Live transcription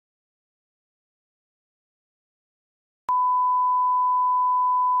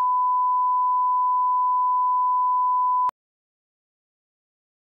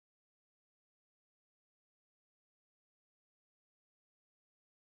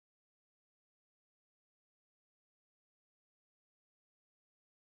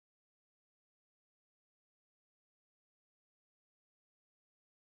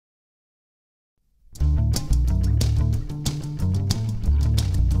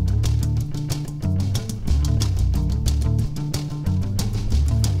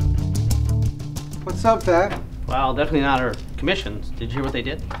What's up, Pat? Well, definitely not our commissions. Did you hear what they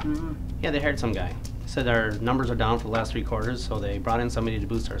did? Mm-hmm. Yeah, they hired some guy. Said our numbers are down for the last 3 quarters, so they brought in somebody to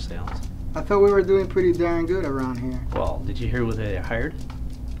boost our sales. I thought we were doing pretty darn good around here. Well, did you hear who they hired?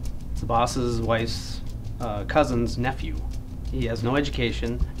 It's the boss's wife's cousin's nephew. He has no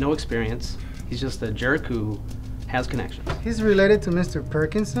education, no experience. He's just a jerk who has connections. He's related to Mr.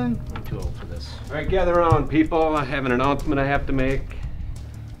 Perkinson? I'm too old for this. All right, gather around, people. I have an announcement I have to make.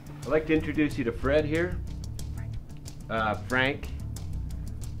 I'd like to introduce you to Fred here. Frank.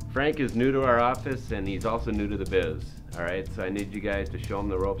 Frank is new to our office, and he's also new to the biz. All right, so I need you guys to show him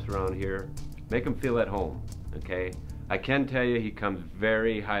the ropes around here. Make him feel at home, okay? I can tell you he comes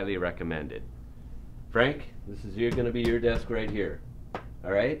very highly recommended. Frank, this is going to be your desk right here.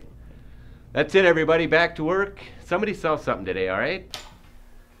 All right? That's it, everybody. Back to work. Somebody sell something today, all right?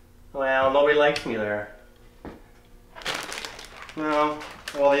 Well, nobody likes me there. No.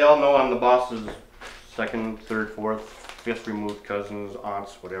 Well, they all know I'm the boss's second, third, fourth, fifth removed cousins,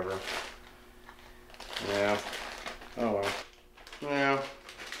 aunts, whatever. Yeah. Oh well. Yeah.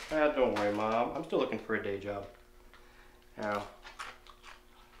 Don't worry, Mom. I'm still looking for a day job. Yeah.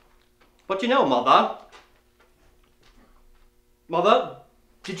 But you know, Mother. Mother,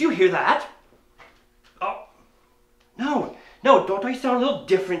 did you hear that? Oh. No, don't I sound a little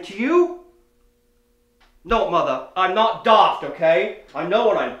different to you? No, Mother, I'm not daft, okay? I know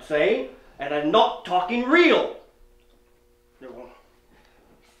what I'm saying, and I'm not talking real.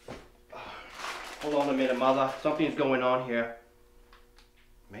 Hold on a minute, Mother. Something's going on here.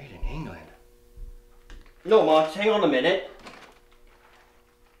 Made in England. No, Mom, just hang on a minute.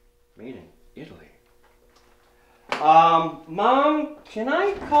 Made in Italy. Mom, can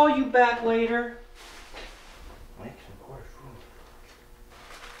I call you back later?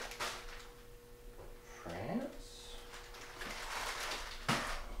 France?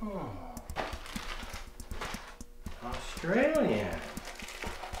 Australia.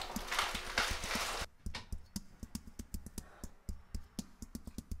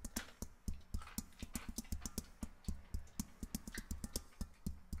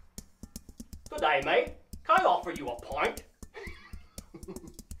 Good day, mate. Can I offer you a pint?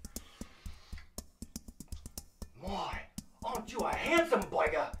 My, aren't you a handsome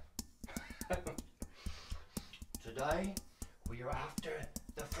bugger? Today, we are after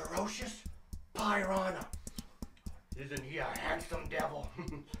the ferocious piranha. Isn't he a handsome devil?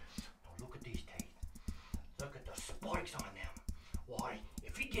 Now look at these teeth. Look at the spikes on them. Why,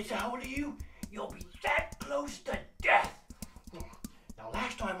 if he gets a hold of you, you'll be that close to death. Now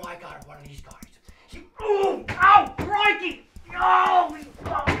last time I got one of these guys, he, oh, ow, crikey! Oh, he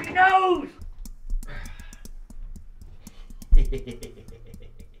got my nose!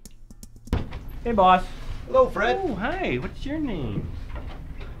 Hey, boss. Hello, Fred. Oh, hi. What's your name?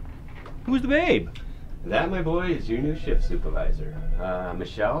 Who's the babe? That, my boy, is your new shift supervisor.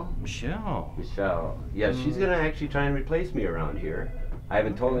 Michelle? Michelle. Michelle. Yeah, she's going to actually try and replace me around here. I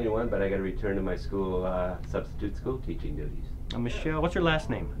haven't told anyone, but I got to return to my school, substitute school teaching duties. Michelle, what's her last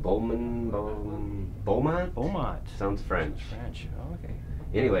name? Beaumont? Beaumont. Sounds French. French, oh, okay.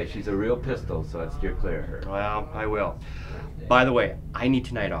 Anyway, she's a real pistol, so I'd steer clear of her. Well, I will. By the way, I need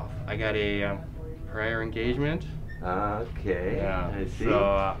tonight off. I got a prayer engagement. Okay, Yeah, I see.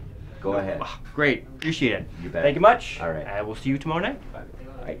 So, go ahead. Great, appreciate it. You bet. Thank you much. All right. I will see you tomorrow night. Bye.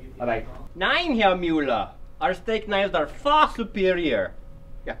 All right, bye-bye. 9, Herr Müller. Our steak knives are far superior.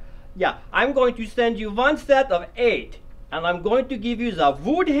 Yeah, I'm going to send you one set of 8, and I'm going to give you the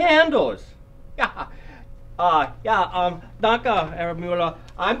wood handles. Danke, Herr Müller.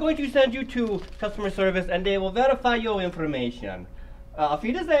 I'm going to send you to customer service, and they will verify your information. Auf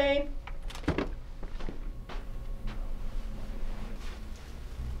Wiedersehen.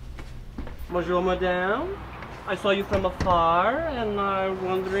 Bonjour, madame. I saw you from afar, and I'm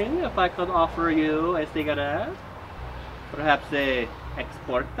wondering if I could offer you a cigarette. Perhaps a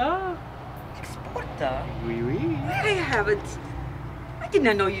exporta? Exporta? Oui, oui. I haven't. I did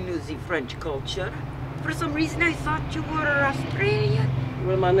not know you knew the French culture. For some reason, I thought you were Australian.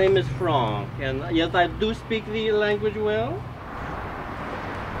 Well, my name is Frank, and yes, I do speak the language well.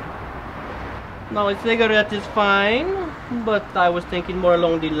 Now, a cigarette is fine, but I was thinking more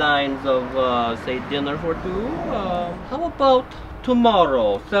along the lines of, say, dinner for 2. How about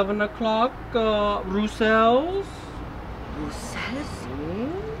tomorrow, 7 o'clock, Roussel's? Roussel's?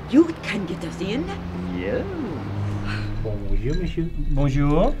 You can get us in? Yes. Bonjour, monsieur.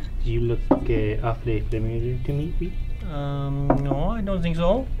 Bonjour. Do you look awfully familiar to me, oui? No, I don't think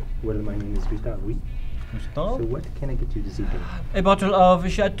so. Well, my name is Gustave, oui. Gustave? So what can I get you this evening? A bottle of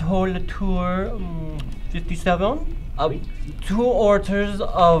Chateau Latour 57, Oui. 2 orders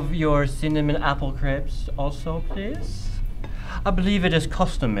of your cinnamon apple crepes also, please. I believe it is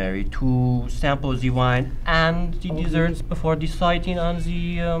customary to sample the wine and the desserts before deciding on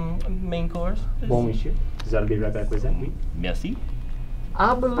the main course. Bon, monsieur. I'll be right back with that, oui. Merci.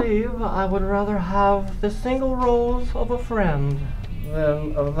 I believe I would rather have the single rose of a friend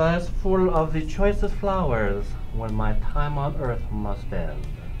than a vase full of the choicest flowers when my time on earth must end.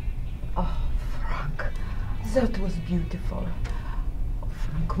 Oh, Frank, that was beautiful. Oh,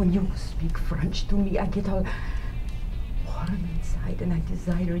 Frank, when you speak French to me, I get all warm inside and I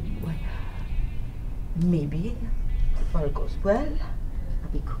desire you. Maybe, if all goes well, I'll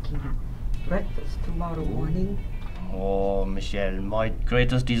be cooking you breakfast tomorrow morning. Oh, Michelle, my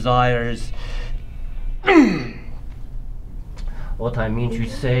greatest desires. What I mean to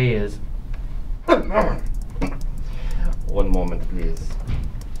say is... One moment, please.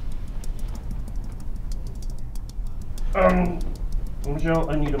 Michelle,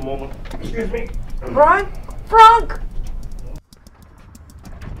 I need a moment. Excuse me. Frank! Frank!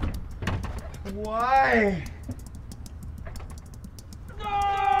 Why?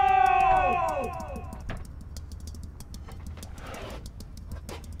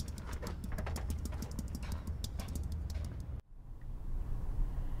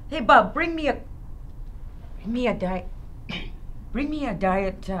 Hey, Bob, bring me a diet, bring me a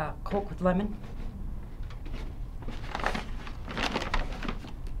diet Coke with lemon.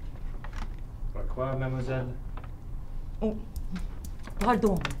 Pourquoi, mademoiselle? Oh,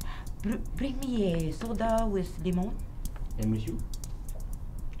 pardon. Bring me a soda with lemon. Et monsieur?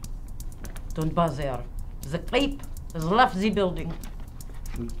 Don't bother. The Crepe has left the building.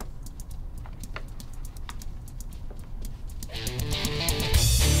 Oui.